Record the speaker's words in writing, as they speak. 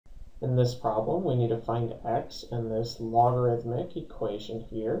In this problem, we need to find x in this logarithmic equation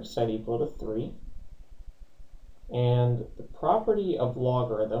here, set equal to 3. And the property of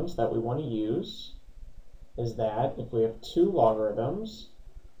logarithms that we want to use is that if we have two logarithms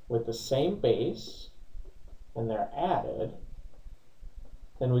with the same base and they're added,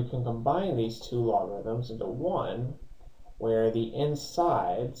 then we can combine these two logarithms into one where the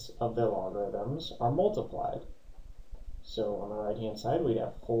insides of the logarithms are multiplied. So on the right-hand side, we'd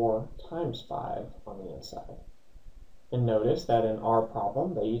have 4 times 5 on the inside. And notice that in our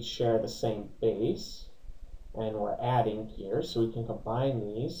problem, they each share the same base, and we're adding here, so we can combine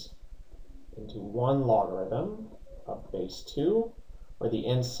these into one logarithm of base 2, where the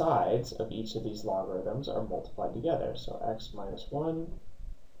insides of each of these logarithms are multiplied together. So x minus 1,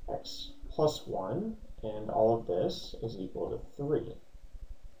 x plus 1, and all of this is equal to 3.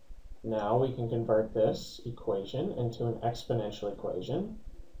 Now we can convert this equation into an exponential equation,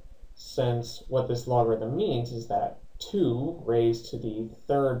 since what this logarithm means is that 2 raised to the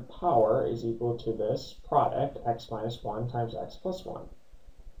third power is equal to this product, x minus 1 times x plus 1.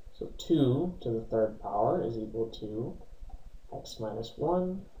 So 2 to the third power is equal to x minus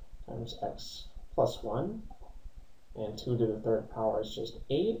 1 times x plus 1. And 2 to the third power is just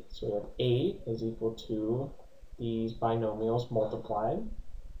 8. So we have 8 is equal to these binomials multiplied.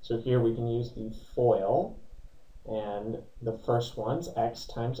 So here we can use the FOIL, and the first one's x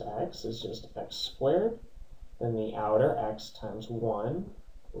times x is just x squared. Then the outer x times 1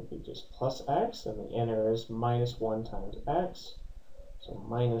 will be just plus x, and the inner is minus 1 times x, so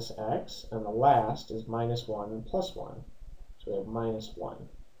minus x, and the last is minus 1 plus 1, so we have minus 1.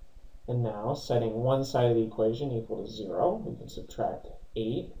 And now, setting one side of the equation equal to 0, we can subtract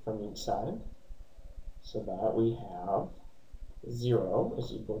 8 from each side, so that we have 0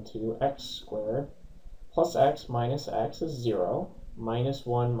 is equal to x squared plus x minus x is 0, minus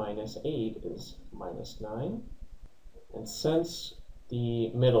 1 minus 8 is minus 9. And since the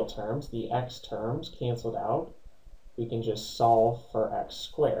middle terms, the x terms, canceled out, we can just solve for x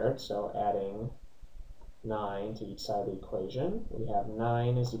squared. So adding 9 to each side of the equation, we have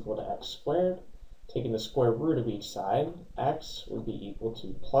 9 is equal to x squared. Taking the square root of each side, x would be equal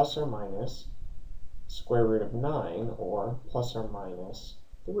to plus or minus square root of 9, or plus or minus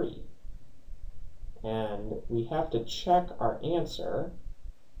 3. And we have to check our answer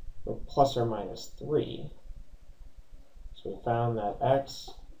with plus or minus 3. So we found that x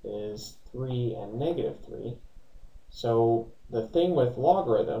is 3 and negative 3. So the thing with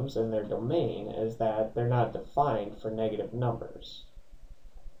logarithms and their domain is that they're not defined for negative numbers.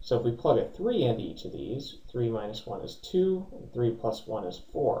 So if we plug a 3 into each of these, 3 minus 1 is 2, and 3 plus 1 is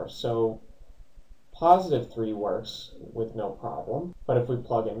 4. So positive 3 works with no problem, but if we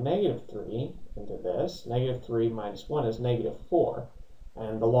plug a negative 3 into this, negative 3 minus 1 is negative 4,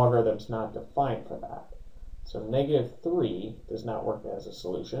 and the logarithm's not defined for that. So negative 3 does not work as a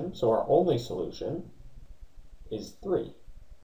solution, so our only solution is 3.